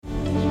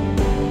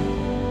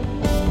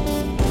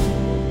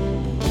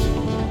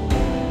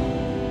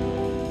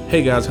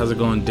Hey guys, how's it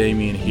going?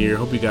 Damien here.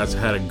 Hope you guys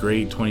had a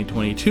great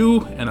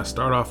 2022 and a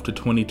start off to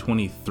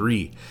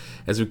 2023.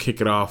 As we kick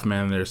it off,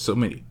 man, there's so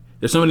many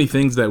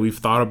things that I've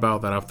thought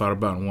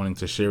about and wanting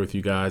to share with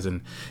you guys.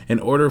 And in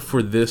order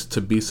for this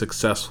to be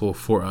successful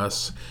for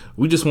us,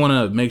 we just want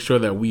to make sure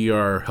that we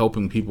are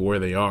helping people where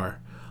they are.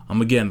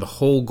 Again, the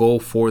whole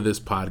goal for this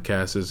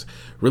podcast is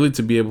really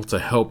to be able to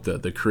help the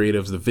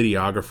creatives, the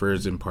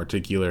videographers in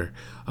particular,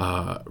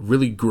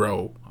 really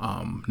grow,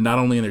 not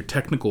only in their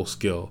technical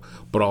skill,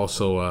 but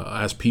also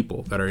as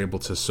people that are able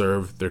to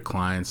serve their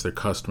clients, their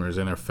customers,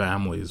 and their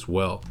families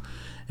well.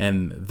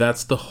 And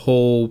that's the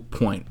whole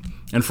point.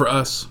 And for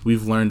us,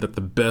 we've learned that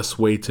the best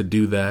way to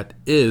do that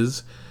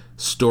is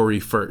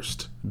story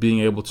first, being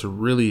able to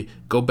really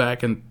go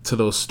back into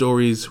those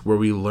stories where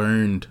we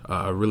learned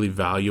a really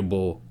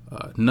valuable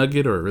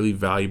nugget or a really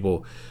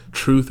valuable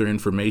truth or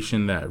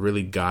information that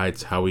really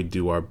guides how we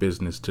do our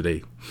business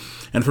today.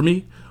 And for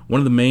me,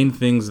 one of the main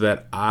things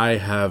that I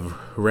have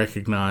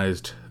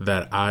recognized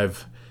that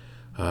I've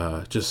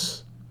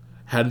just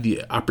had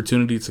the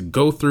opportunity to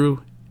go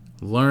through,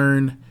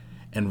 learn,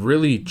 and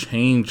really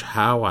change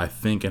how I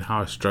think and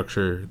how I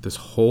structure this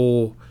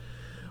whole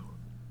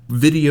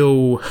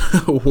video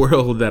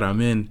world that I'm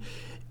in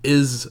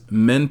is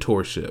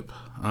mentorship.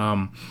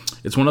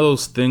 It's one of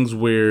those things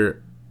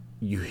where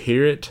you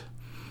hear it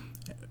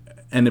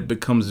and it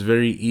becomes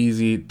very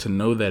easy to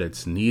know that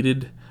it's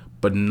needed,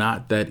 but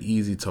not that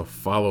easy to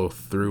follow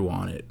through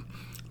on it.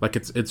 Like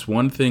it's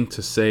one thing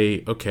to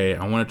say, okay,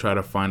 I want to try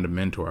to find a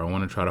mentor. I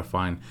want to try to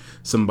find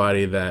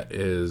somebody that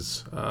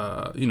is,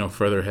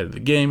 further ahead of the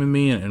game than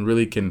me and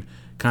really can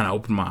kind of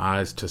open my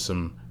eyes to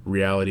some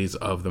realities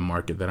of the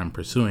market that I'm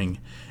pursuing.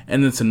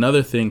 And it's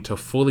another thing to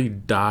fully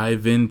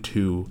dive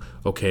into,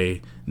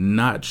 okay,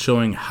 not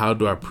showing how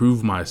do I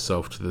prove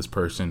myself to this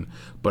person,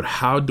 but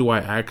how do I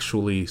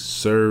actually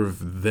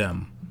serve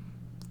them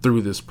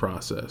through this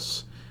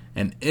process?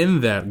 And in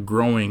that,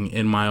 growing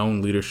in my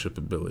own leadership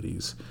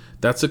abilities.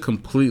 That's a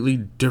completely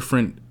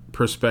different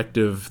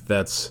perspective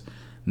that's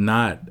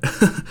not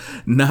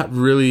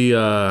really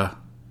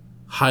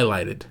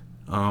highlighted.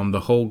 The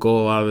whole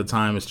goal a lot of the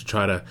time is to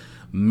try to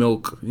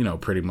milk,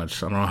 pretty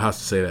much, I don't know how to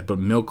say that, but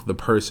milk the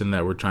person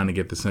that we're trying to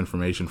get this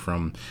information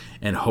from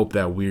and hope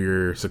that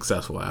we're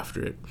successful after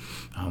it.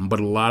 But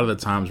a lot of the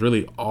times,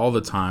 really all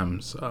the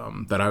times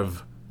that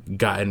I've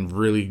gotten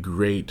really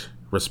great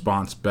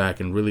response back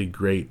and really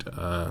great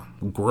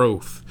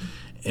growth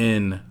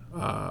in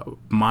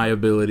my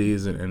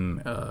abilities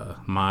and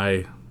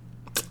my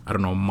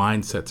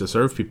mindset to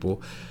serve people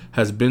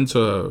has been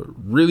to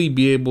really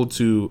be able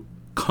to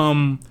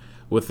come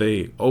with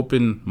a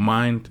open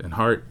mind and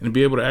heart and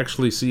be able to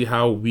actually see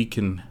how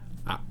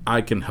I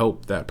can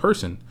help that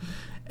person.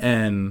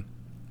 And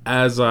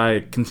as I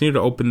continue to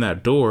open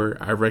that door,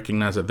 I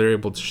recognize that they're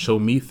able to show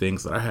me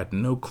things that I had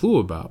no clue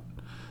about.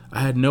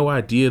 I had no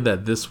idea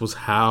that this was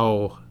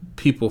how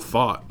people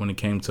thought when it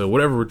came to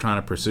whatever we're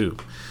trying to pursue.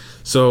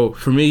 So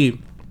for me,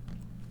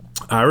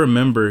 I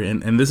remember,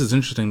 and this is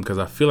interesting because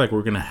I feel like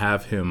we're going to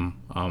have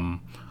him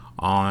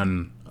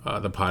on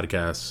the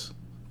podcast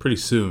pretty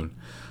soon.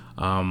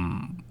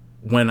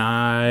 When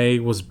I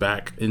was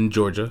back in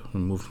Georgia,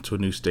 we moved to a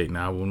new state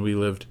now. When we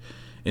lived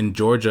in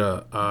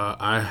Georgia,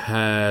 I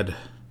had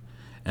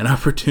an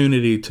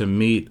opportunity to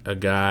meet a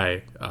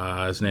guy.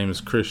 His name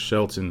is Chris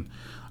Shelton.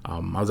 I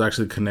was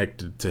actually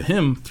connected to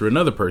him through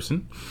another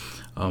person.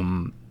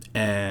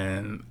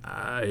 And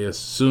I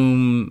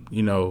assume,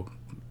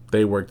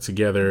 they work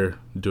together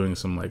doing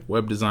some like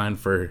web design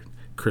for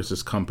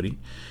Chris's company.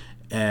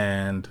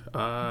 And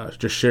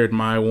just shared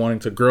my wanting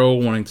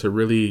to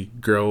really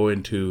grow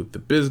into the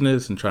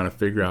business and trying to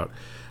figure out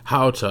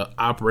how to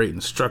operate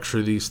and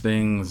structure these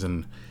things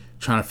and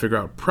trying to figure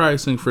out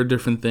pricing for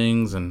different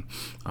things. And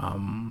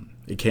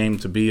it came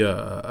to be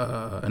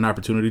an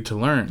opportunity to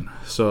learn.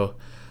 So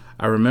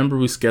I remember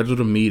we scheduled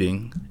a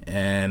meeting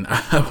and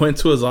I went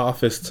to his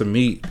office to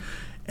meet,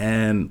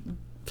 and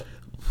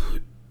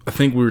I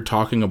think we were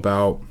talking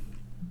about,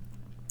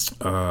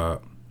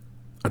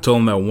 I told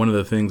him that one of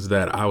the things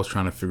that I was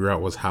trying to figure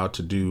out was how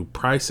to do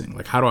pricing.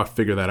 Like, how do I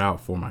figure that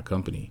out for my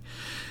company?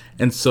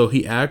 And so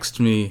he asked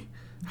me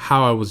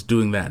how I was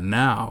doing that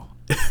now.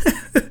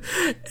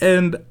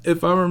 And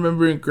if I'm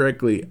remembering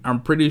correctly, I'm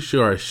pretty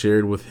sure I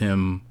shared with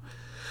him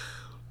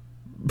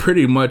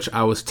pretty much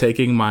I was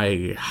taking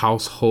my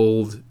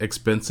household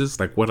expenses,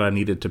 like what I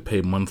needed to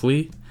pay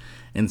monthly,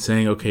 and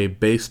saying, okay,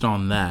 based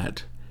on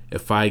that,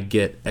 if I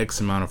get X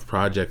amount of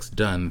projects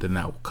done, then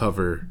that will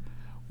cover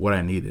what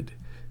I needed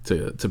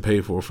to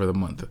pay for the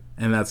month.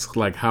 And that's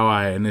like how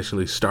I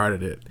initially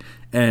started it.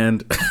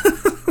 And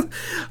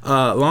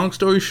long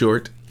story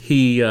short,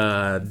 he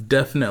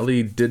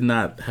definitely did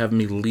not have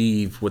me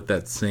leave with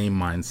that same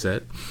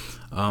mindset.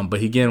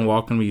 But he again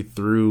walking me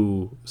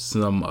through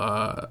some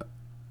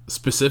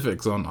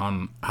specifics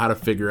on how to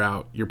figure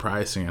out your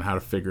pricing and how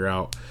to figure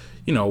out,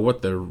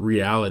 what the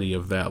reality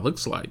of that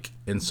looks like.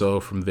 And so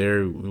from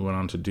there, we went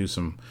on to do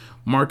some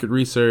market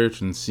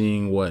research and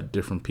seeing what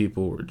different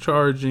people were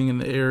charging in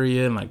the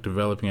area, and like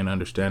developing an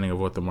understanding of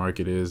what the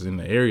market is in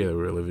the area that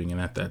we were living in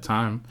at that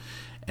time.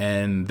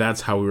 And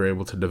that's how we were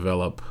able to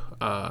develop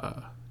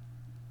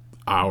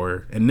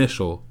our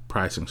initial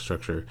pricing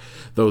structure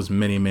those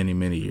many, many,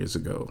 many years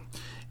ago.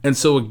 And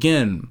so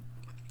again,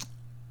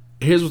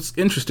 here's what's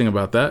interesting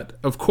about that.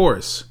 Of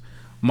course,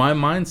 my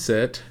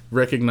mindset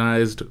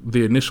recognized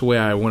the initial way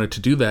I wanted to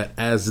do that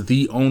as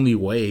the only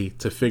way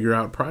to figure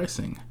out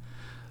pricing.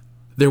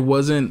 There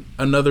wasn't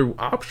another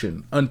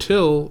option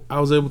until I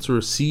was able to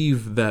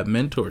receive that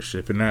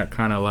mentorship, and that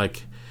kind of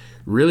like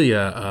really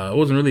it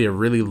wasn't really a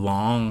really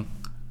long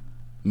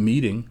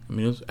meeting. I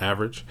mean, it was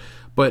average,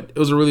 but it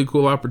was a really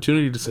cool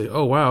opportunity to say,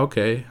 oh wow,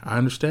 okay, I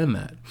understand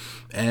that.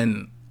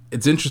 And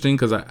it's interesting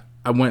because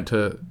I went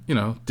to,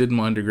 did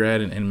my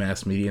undergrad in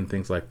mass media and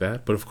things like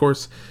that, but of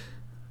course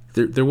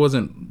there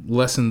wasn't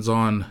lessons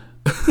on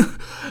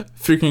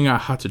figuring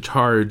out how to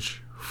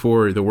charge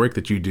for the work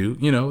that you do.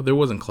 There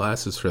wasn't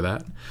classes for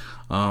that.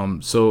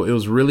 So it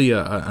was really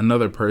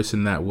another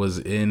person that was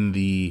in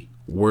the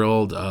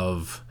world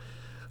of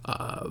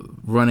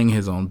running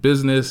his own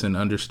business and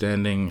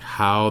understanding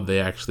how they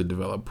actually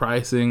develop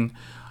pricing,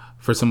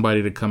 for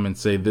somebody to come and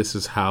say, this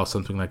is how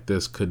something like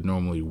this could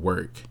normally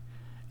work.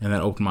 And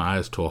that opened my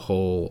eyes to a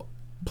whole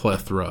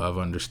plethora of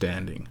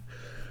understanding.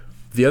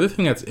 The other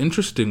thing that's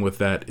interesting with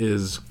that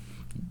is,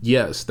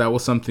 yes, that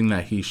was something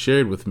that he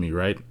shared with me,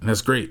 right? And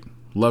that's great.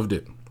 Loved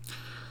it.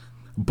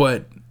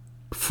 But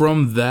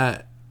from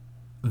that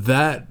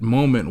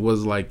moment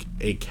was like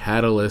a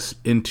catalyst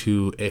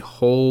into a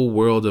whole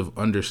world of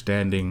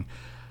understanding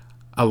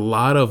a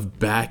lot of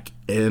back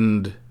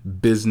end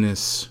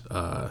business,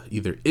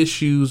 either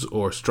issues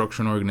or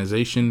structure and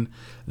organization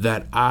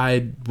that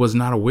I was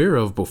not aware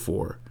of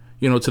before.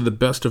 To the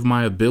best of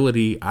my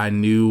ability, I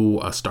knew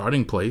a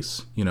starting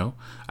place.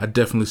 I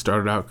definitely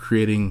started out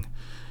creating,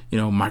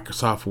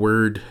 Microsoft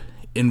Word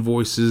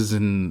invoices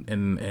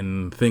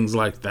and things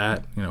like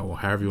that,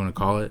 however you want to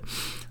call it.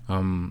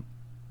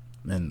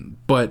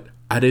 But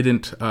I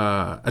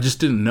just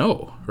didn't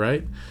know,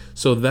 right?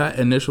 So that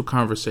initial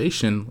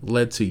conversation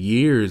led to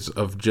years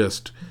of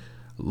just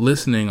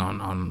listening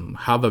on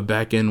how the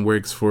back end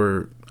works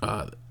for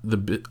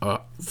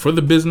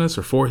the business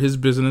or for his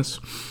business,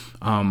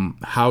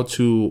 how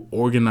to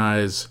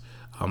organize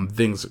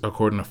things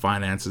according to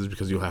finances,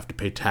 because you'll have to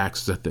pay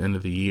taxes at the end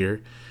of the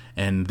year.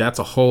 And that's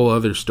a whole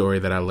other story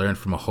that I learned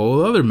from a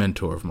whole other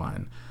mentor of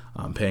mine,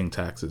 paying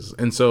taxes.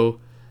 And so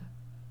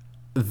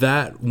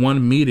that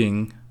one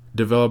meeting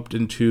developed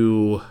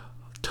into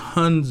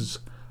tons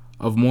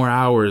of more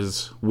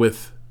hours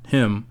with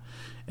him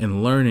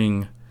and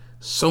learning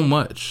so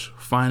much: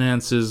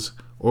 finances,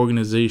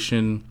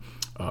 organization,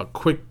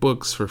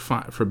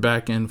 QuickBooks for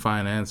back-end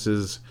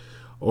finances,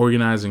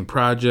 organizing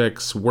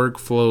projects,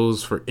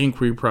 workflows for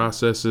inquiry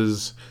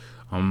processes,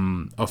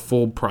 a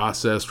full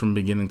process from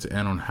beginning to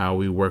end on how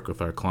we work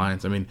with our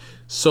clients. I mean,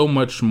 so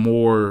much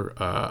more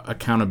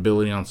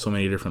accountability on so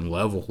many different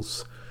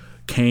levels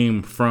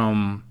came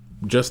from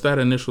just that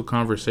initial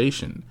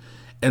conversation.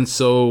 And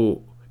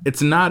so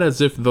it's not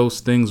as if those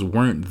things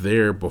weren't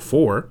there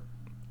before.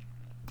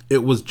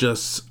 It was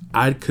just,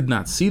 I could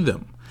not see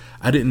them.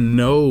 I didn't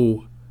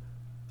know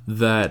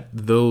that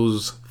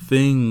those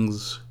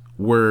things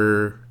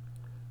were,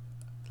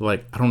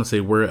 like, I don't want to say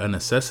were a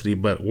necessity,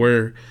 but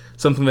were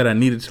something that I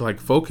needed to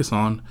focus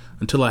on,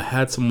 until I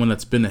had someone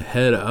that's been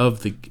ahead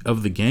of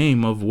the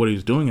game of what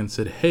he's doing and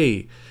said,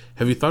 hey,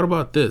 have you thought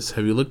about this?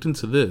 Have you looked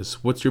into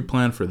this? What's your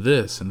plan for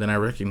this? And then I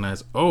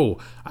recognize, oh,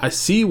 I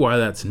see why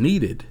that's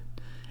needed.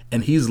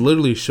 And he's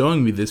literally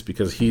showing me this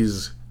because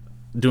he's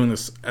doing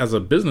this as a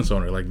business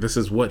owner. Like, this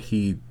is what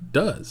he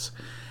does.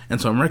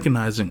 And so I'm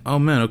recognizing, oh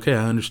man, okay,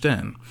 I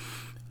understand.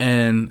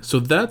 And so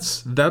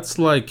that's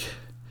like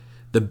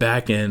the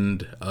back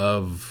end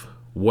of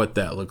what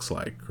that looks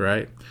like,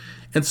 right?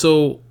 And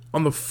so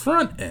on the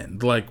front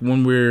end, like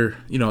when we're,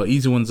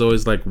 easy one's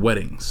always like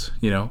weddings,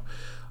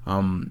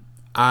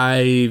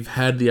 I've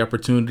had the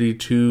opportunity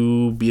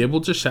to be able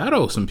to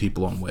shadow some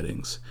people on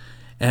weddings.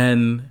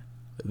 And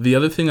the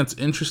other thing that's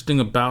interesting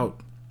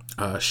about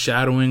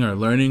shadowing or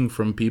learning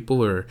from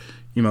people, or,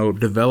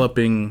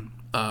 developing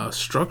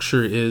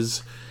structure,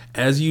 is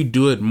as you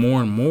do it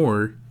more and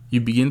more,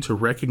 you begin to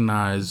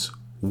recognize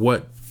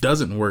what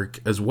doesn't work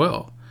as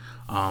well.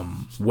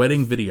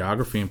 Wedding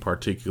videography in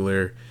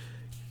particular,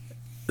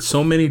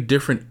 so many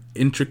different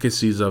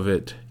intricacies of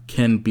it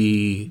can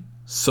be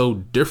so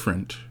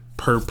different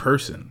per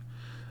person,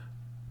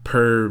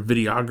 per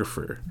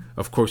videographer.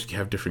 Of course, you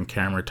have different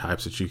camera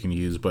types that you can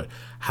use, but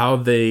how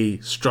they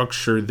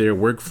structure their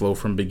workflow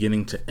from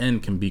beginning to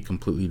end can be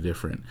completely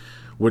different,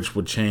 which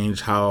would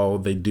change how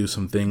they do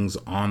some things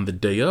on the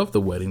day of the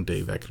wedding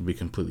day. That could be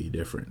completely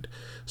different.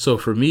 So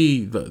for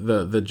me,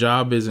 the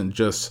job isn't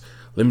just,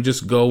 let me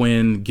just go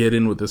in, get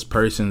in with this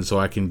person so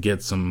I can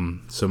get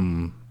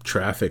some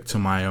traffic to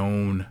my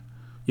own,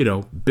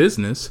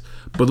 business,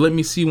 but let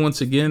me see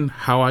once again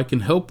how I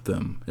can help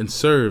them and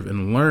serve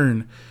and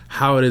learn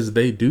how it is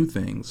they do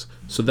things.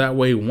 So that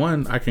way,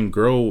 one, I can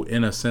grow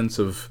in a sense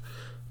of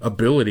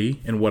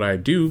ability in what I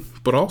do,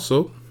 but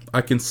also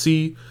I can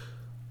see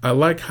I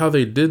like how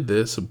they did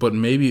this, but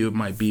maybe it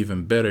might be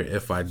even better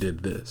if I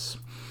did this.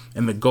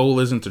 And the goal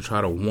isn't to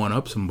try to one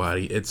up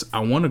somebody. It's I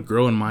want to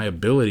grow in my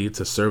ability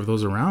to serve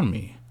those around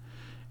me.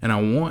 And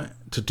I want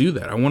to do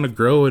that. I want to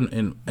grow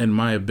in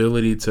my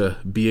ability to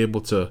be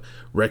able to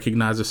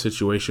recognize a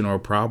situation or a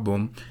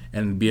problem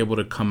and be able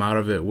to come out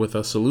of it with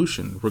a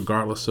solution,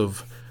 regardless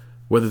of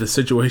whether the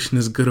situation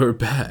is good or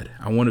bad.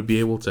 I want to be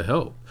able to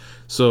help.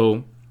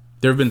 So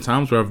there have been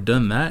times where I've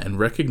done that and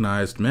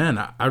recognized, man,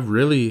 I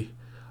really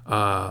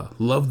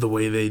love the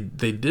way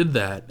they did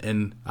that.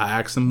 And I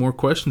asked them more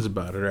questions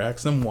about it or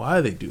asked them why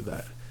they do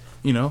that,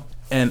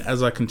 And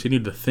as I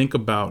continued to think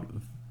about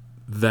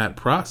that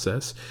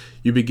process,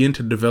 you begin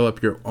to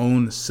develop your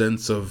own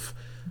sense of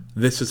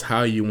this is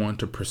how you want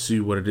to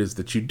pursue what it is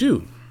that you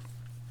do.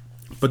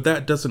 But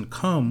that doesn't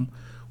come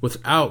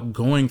without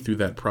going through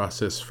that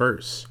process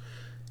first.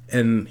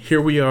 And here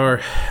we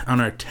are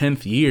on our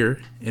 10th year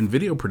in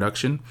video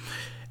production,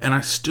 and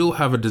I still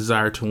have a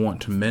desire to want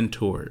to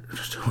mentor.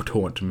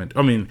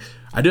 I mean,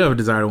 I do have a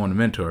desire to want to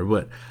mentor,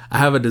 but I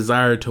have a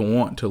desire to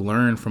want to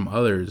learn from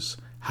others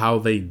how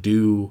they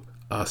do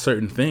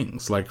certain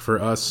things. Like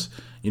for us,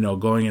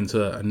 going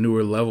into a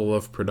newer level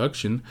of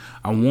production,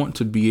 I want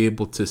to be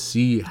able to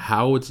see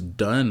how it's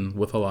done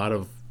with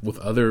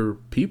other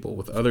people,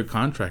 with other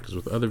contractors,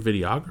 with other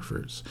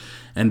videographers,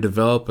 and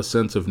develop a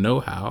sense of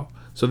know-how.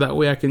 So that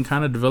way I can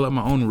kind of develop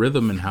my own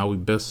rhythm in how we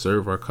best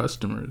serve our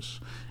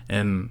customers.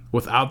 And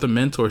without the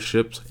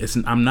mentorships,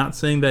 I'm not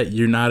saying that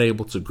you're not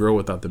able to grow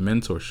without the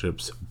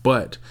mentorships,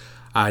 but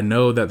I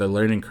know that the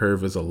learning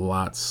curve is a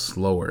lot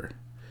slower.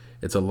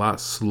 It's a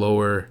lot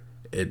slower.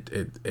 It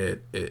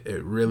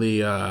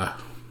really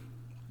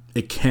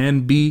it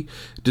can be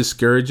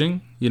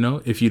discouraging,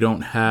 if you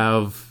don't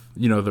have,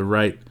 the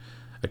right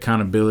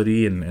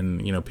accountability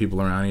and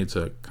people around you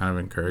to kind of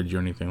encourage you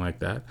or anything like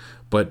that.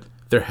 But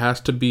there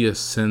has to be a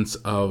sense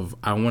of,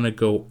 I want to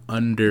go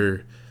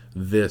under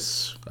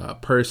this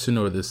person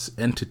or this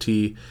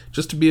entity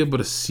just to be able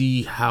to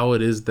see how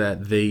it is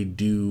that they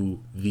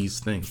do these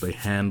things. They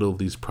handle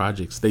these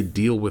projects. They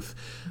deal with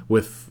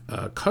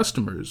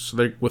customers,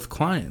 like with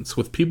clients,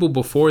 with people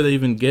before they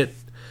even,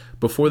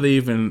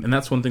 and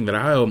that's one thing that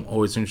I am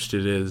always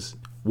interested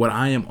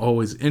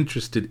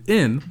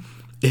in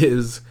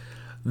is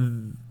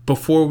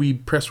before we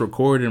press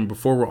record and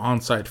before we're on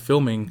site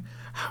filming,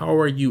 how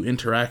are you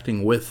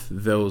interacting with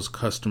those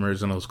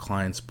customers and those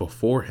clients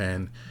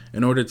beforehand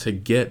in order to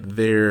get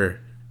their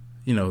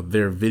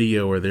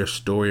video or their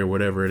story or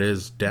whatever it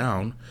is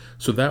down?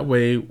 So that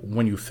way,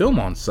 when you film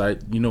on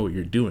site, you know what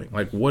you're doing.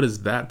 Like, what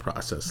does that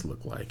process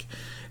look like?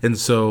 And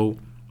so,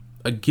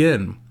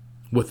 again,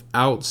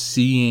 without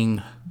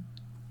seeing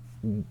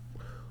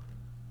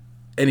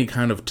any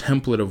kind of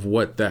template of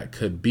what that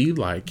could be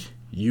like,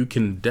 you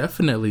can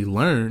definitely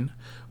learn.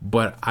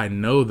 But I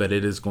know that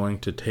it is going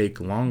to take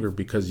longer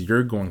because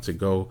you're going to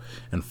go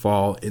and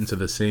fall into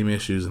the same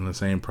issues and the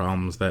same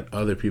problems that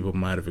other people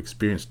might have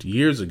experienced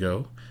years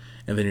ago.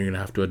 And then you're going to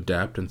have to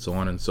adapt and so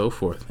on and so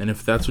forth. And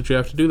if that's what you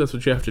have to do, that's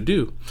what you have to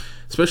do.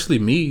 Especially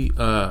me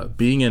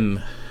being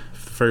in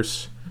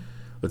from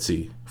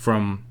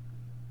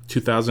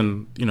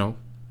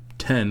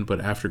 2010, but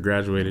after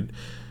graduated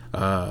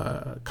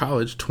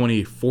college,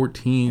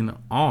 2014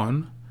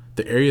 on,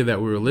 the area that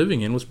we were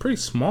living in was pretty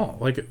small.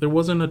 Like there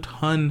wasn't a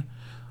ton,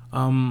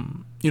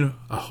 a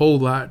whole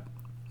lot.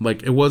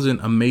 Like it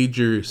wasn't a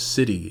major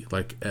city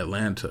like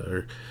Atlanta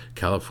or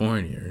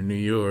California or New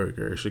York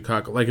or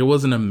Chicago. Like it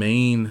wasn't a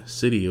main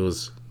city. It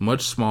was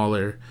much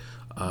smaller,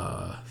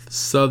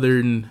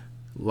 southern,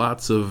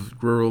 lots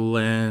of rural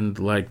land,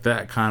 like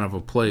that kind of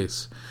a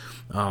place.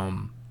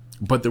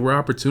 But there were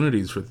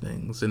opportunities for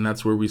things, and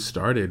that's where we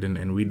started,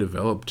 and we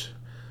developed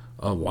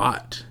a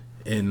lot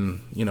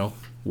in,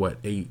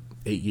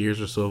 8 years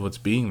or so of it's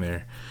being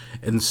there.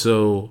 And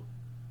so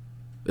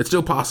it's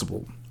still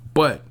possible,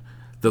 but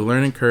the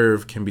learning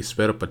curve can be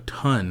sped up a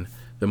ton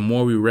the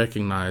more we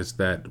recognize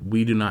that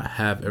we do not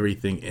have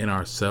everything in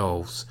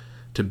ourselves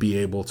to be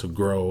able to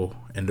grow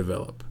and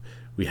develop.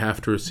 We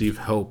have to receive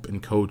help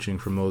and coaching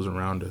from those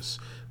around us.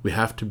 We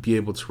have to be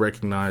able to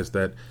recognize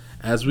that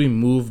as we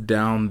move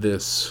down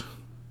this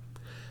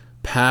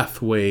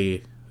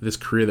pathway, this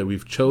career that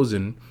we've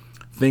chosen,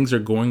 things are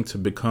going to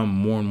become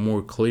more and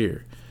more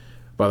clear.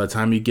 By the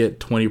time you get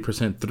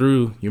 20%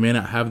 through, you may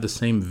not have the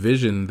same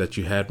vision that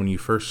you had when you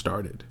first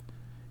started.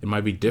 It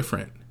might be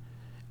different,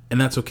 and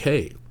that's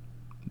okay.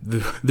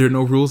 There are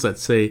no rules that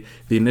say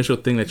the initial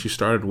thing that you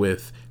started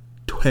with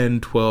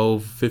 10,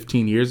 12,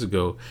 15 years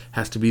ago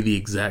has to be the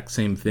exact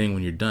same thing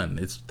when you're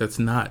done. That's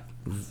not,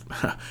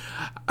 I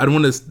don't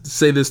want to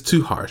say this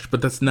too harsh,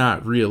 but that's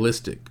not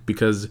realistic,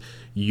 because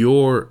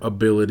your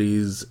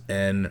abilities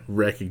and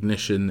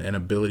recognition and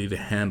ability to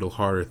handle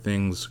harder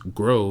things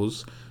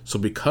grows So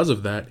because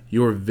of that,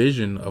 your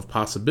vision of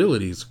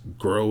possibilities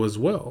grow as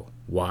well.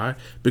 Why?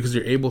 Because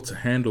you're able to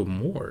handle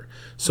more.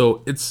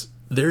 So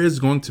there is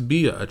going to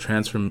be a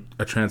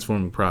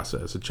transforming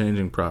process, a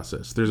changing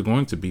process. There's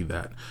going to be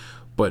that.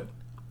 But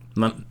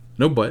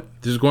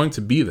there's going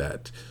to be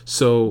that.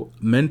 So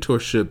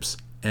mentorships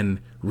and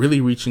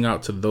really reaching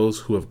out to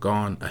those who have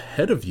gone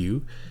ahead of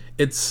you,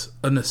 it's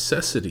a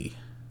necessity.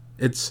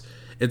 It's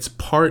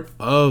part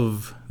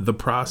of the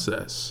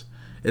process.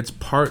 It's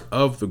part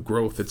of the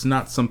growth. It's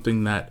not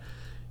something that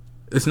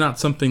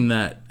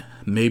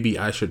maybe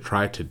I should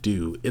try to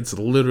do. It's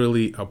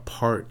literally a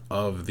part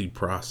of the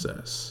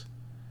process.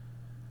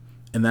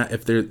 And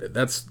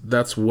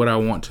that's what I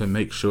want to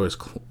make sure is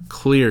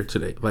clear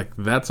today. Like,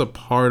 that's a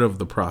part of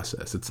the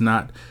process. It's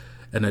not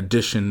an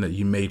addition that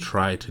you may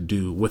try to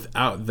do.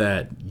 Without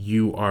that,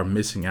 you are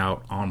missing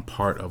out on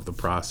part of the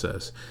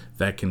process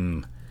that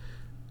can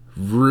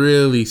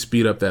really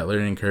speed up that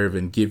learning curve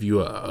and give you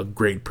a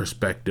great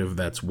perspective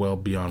that's well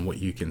beyond what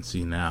you can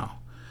see now.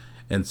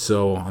 And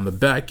so on the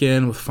back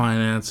end with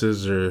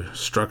finances or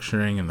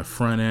structuring, and the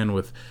front end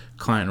with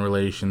client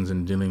relations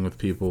and dealing with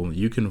people,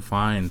 you can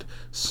find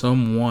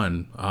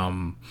someone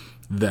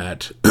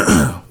that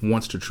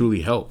wants to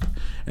truly help.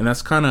 And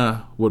that's kind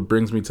of what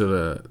brings me to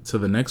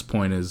the next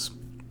point is,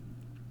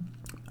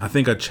 I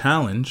think a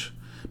challenge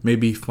may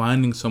be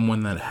finding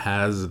someone that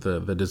has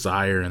the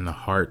desire and the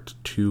heart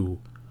to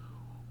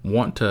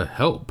want to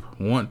help,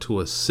 want to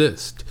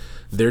assist.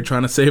 They're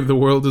trying to save the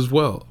world as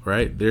well,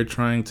 right? They're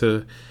trying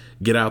to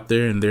get out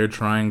there and they're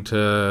trying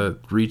to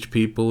reach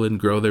people and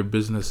grow their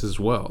business as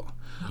well,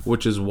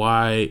 which is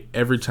why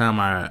every time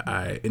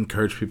I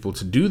encourage people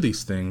to do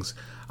these things,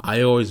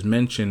 I always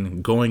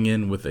mention going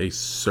in with a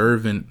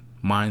servant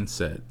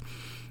mindset,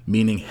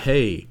 meaning,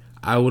 hey,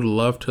 I would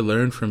love to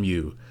learn from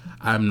you.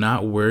 I'm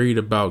not worried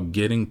about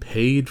getting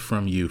paid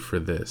from you for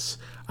this.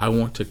 I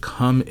want to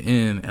come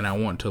in and I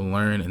want to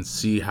learn and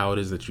see how it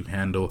is that you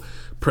handle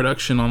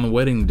production on the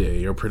wedding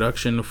day, or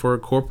production for a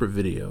corporate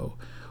video,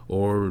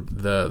 or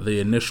the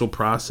initial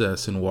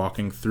process in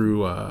walking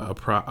through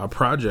a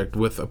project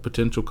with a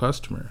potential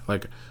customer.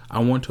 Like, I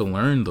want to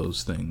learn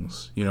those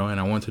things, and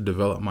I want to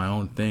develop my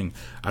own thing.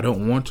 I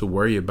don't want to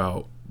worry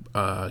about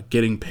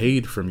getting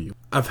paid from you.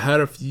 I've had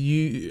a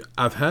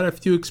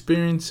few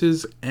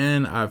experiences,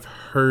 and I've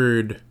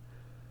heard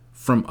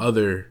from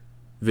other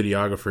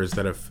videographers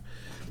that have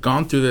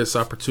gone through this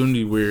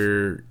opportunity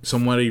where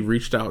somebody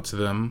reached out to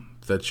them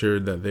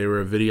that they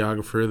were a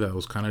videographer that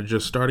was kind of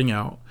just starting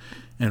out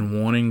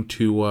and wanting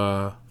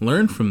to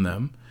learn from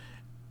them,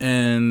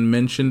 and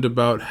mentioned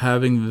about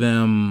having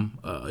them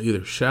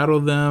either shadow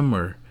them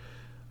or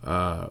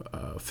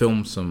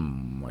film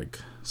some like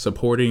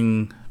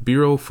supporting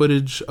B-roll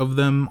footage of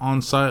them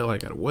on site,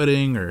 like at a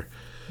wedding or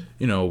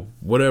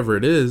whatever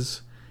it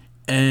is.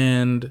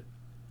 And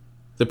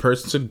the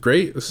person said,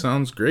 "Great, this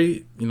sounds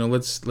great.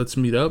 Let's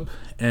meet up."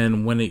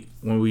 And when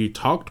we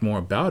talked more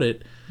about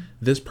it,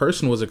 this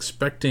person was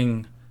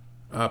expecting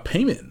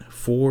payment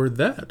for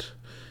that.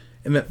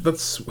 And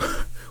that's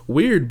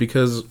weird,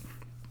 because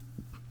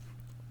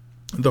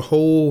the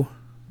whole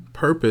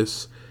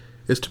purpose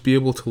is to be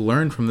able to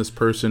learn from this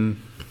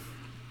person,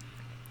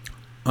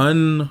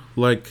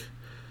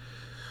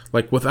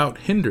 without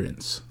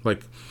hindrance.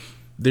 Like,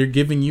 they're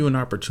giving you an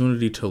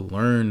opportunity to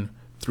learn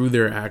through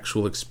their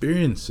actual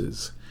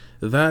experiences.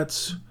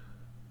 That's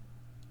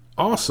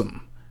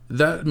awesome.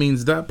 That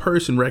means that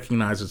person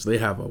recognizes they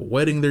have a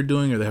wedding they're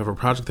doing, or they have a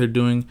project they're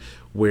doing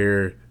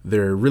where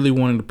they're really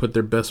wanting to put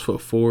their best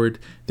foot forward.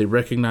 They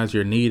recognize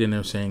your need and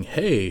they're saying,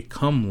 "Hey,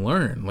 come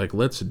learn. Like,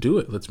 let's do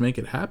it. Let's make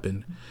it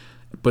happen."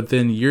 But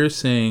then you're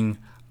saying,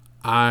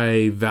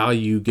 "I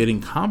value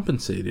getting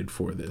compensated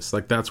for this."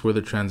 Like, that's where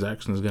the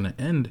transaction is going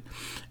to end.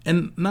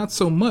 And not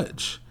so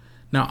much.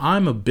 Now,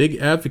 I'm a big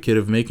advocate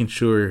of making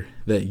sure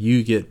that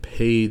you get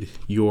paid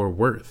your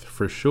worth,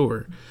 for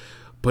sure.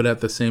 But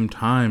at the same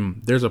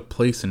time, there's a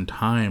place and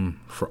time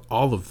for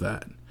all of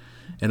that.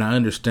 And I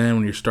understand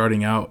when you're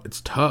starting out,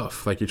 it's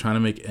tough. Like, you're trying to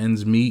make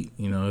ends meet.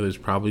 There's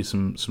probably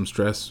some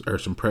stress or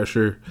some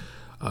pressure,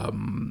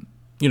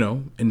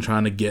 in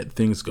trying to get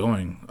things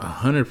going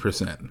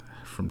 100%.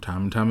 From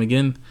time and time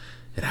again,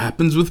 it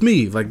happens with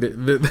me. Like,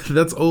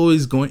 that's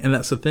always going. And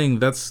that's the thing.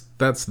 That's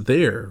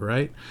there,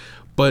 right?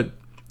 But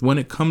when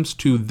it comes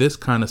to this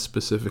kind of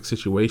specific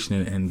situation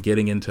and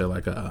getting into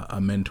like a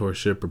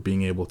mentorship or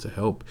being able to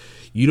help,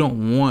 you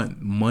don't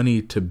want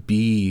money to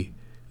be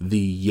the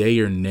yay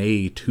or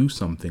nay to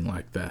something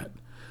like that.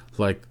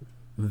 Like,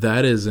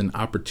 that is an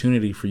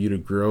opportunity for you to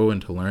grow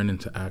and to learn and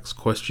to ask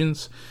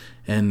questions.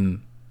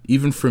 And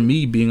even for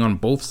me, being on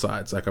both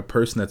sides, like a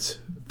person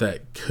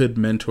that could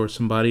mentor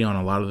somebody on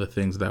a lot of the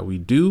things that we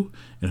do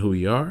and who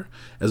we are,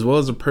 as well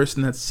as a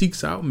person that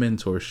seeks out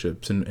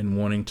mentorships and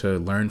wanting to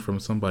learn from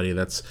somebody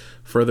that's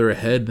further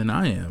ahead than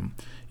I am.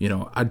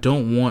 I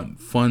don't want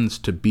funds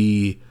to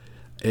be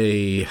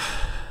a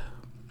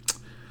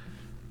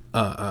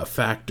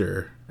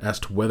factor as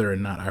to whether or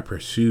not I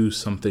pursue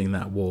something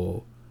that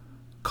will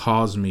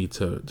cause me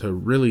to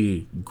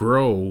really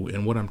grow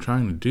in what I'm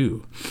trying to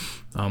do.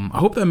 I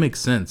hope that makes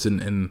sense.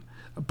 And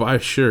by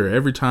sure,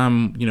 every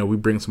time, we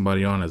bring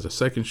somebody on as a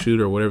second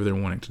shooter or whatever they're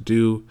wanting to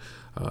do,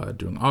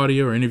 doing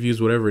audio or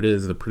interviews, whatever it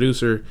is, the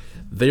producer,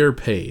 they're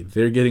paid.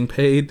 They're getting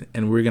paid,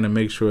 and we're going to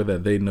make sure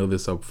that they know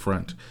this up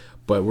front.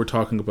 But we're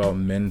talking about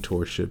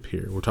mentorship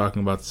here. We're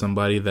talking about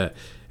somebody that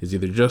is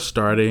either just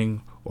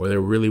starting or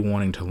they're really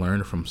wanting to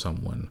learn from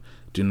someone.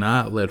 Do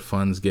not let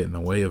funds get in the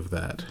way of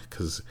that,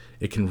 because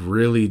it can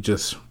really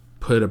just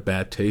put a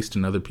bad taste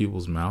in other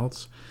people's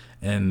mouths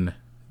and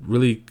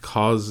really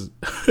cause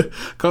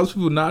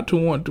people not to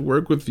want to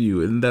work with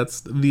you. And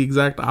that's the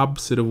exact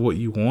opposite of what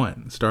you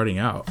want starting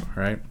out,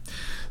 right?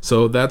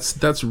 So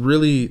that's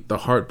really the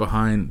heart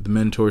behind the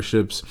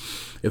mentorships.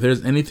 If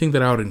there's anything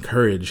that I would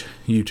encourage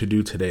you to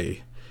do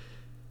today,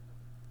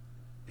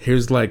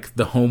 here's like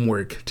the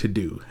homework to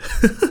do.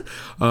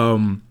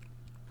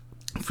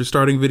 For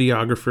starting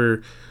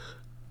videographer,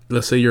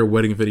 let's say you're a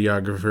wedding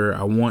videographer,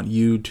 I want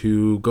you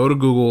to go to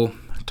Google,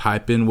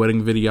 type in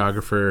wedding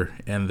videographer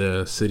and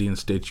the city and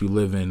state you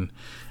live in,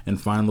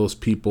 and find those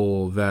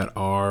people that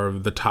are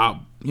the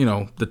top,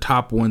 the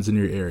top ones in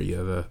your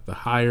area, the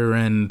higher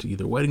end,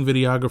 either wedding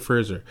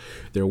videographers or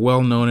they're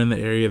well known in the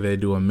area. They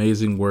do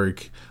amazing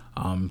work.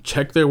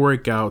 Check their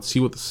work out, see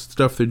what the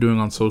stuff they're doing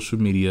on social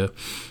media,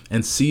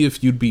 and see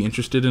if you'd be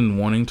interested in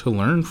wanting to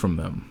learn from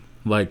them.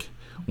 Like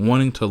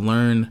wanting to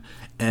learn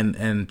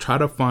and try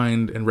to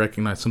find and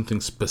recognize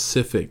something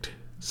specific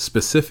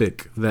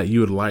that you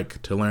would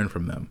like to learn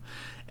from them,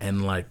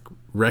 and like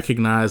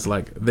recognize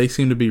like they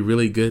seem to be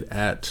really good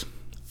at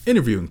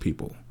interviewing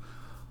people.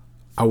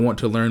 I want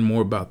to learn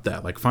more about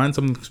that. Like find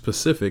something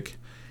specific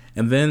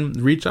and then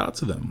reach out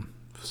to them.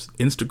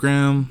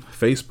 Instagram,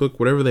 Facebook,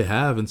 whatever they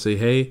have, and say,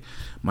 hey,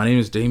 my name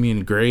is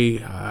Damian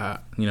Gray.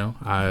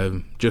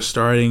 I'm just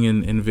starting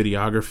in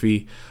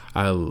videography.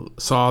 I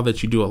saw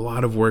that you do a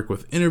lot of work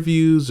with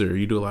interviews, or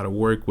you do a lot of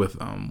work with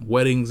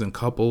weddings and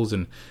couples,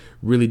 and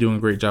really doing a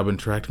great job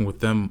interacting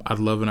with them. I'd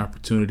love an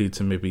opportunity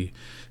to maybe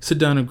sit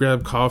down and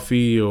grab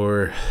coffee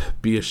or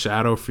be a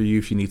shadow for you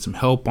if you need some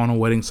help on a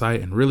wedding site,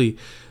 and really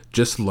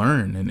just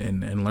learn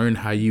and learn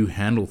how you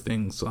handle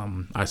things.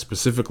 I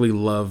specifically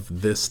love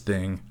this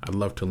thing. I'd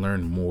love to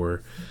learn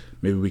more.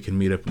 Maybe we can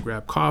meet up and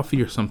grab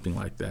coffee or something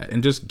like that,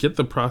 and just get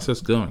the process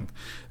going.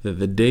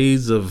 The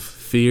days of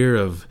fear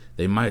of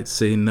they might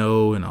say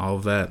no and all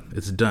of that,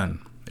 it's done.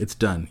 It's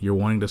done. You're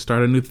wanting to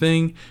start a new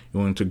thing.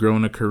 You're wanting to grow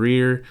in a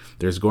career.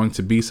 There's going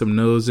to be some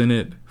no's in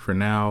it. For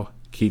now,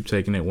 keep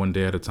taking it one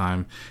day at a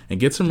time and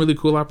get some really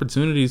cool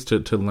opportunities to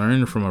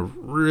learn from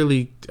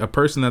a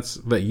person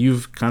that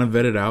you've kind of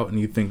vetted out and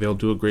you think they'll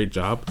do a great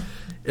job.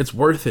 It's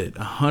worth it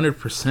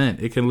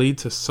 100%. It can lead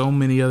to so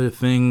many other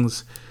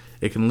things.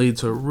 It can lead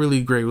to a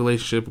really great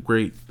relationship,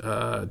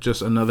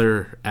 just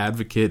another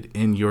advocate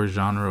in your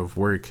genre of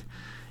work,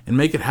 and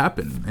make it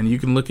happen. And you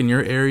can look in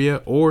your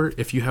area, or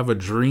if you have a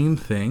dream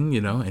thing,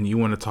 and you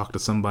want to talk to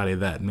somebody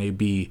that may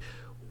be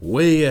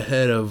way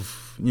ahead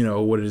of,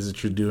 what it is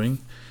that you're doing.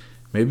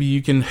 Maybe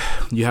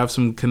you have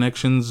some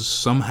connections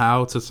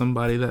somehow to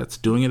somebody that's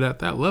doing it at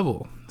that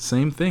level.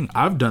 Same thing.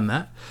 I've done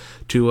that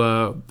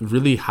to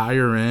really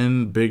higher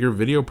end, bigger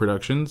video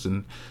productions,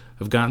 and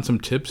I've gotten some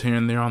tips here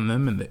and there on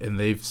them, and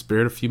they've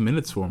spared a few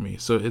minutes for me.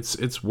 So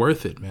it's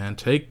worth it, man.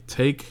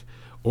 Take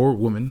or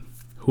woman,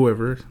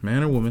 whoever,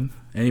 man or woman,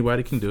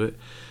 anybody can do it.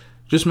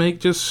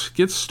 Just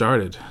get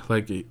started.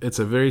 Like, it's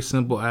a very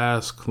simple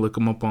ask. Look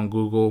them up on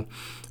Google,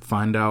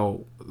 find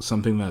out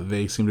something that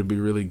they seem to be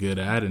really good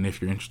at, and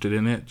if you're interested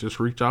in it, just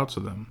reach out to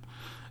them.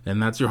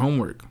 And that's your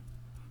homework.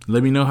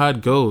 Let me know how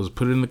it goes.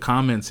 Put it in the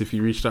comments if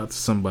you reached out to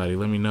somebody.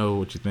 Let me know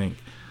what you think.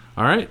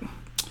 All right.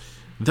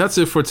 That's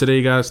it for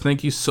today, guys.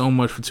 Thank you so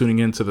much for tuning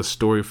in to the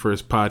Story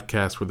First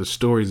podcast, where the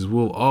stories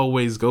will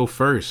always go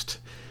first.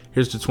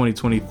 Here's to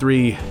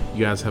 2023.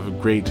 You guys have a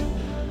great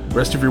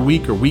rest of your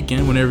week or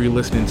weekend whenever you're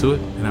listening to it,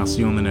 and I'll see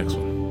you on the next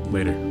one.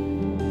 Later.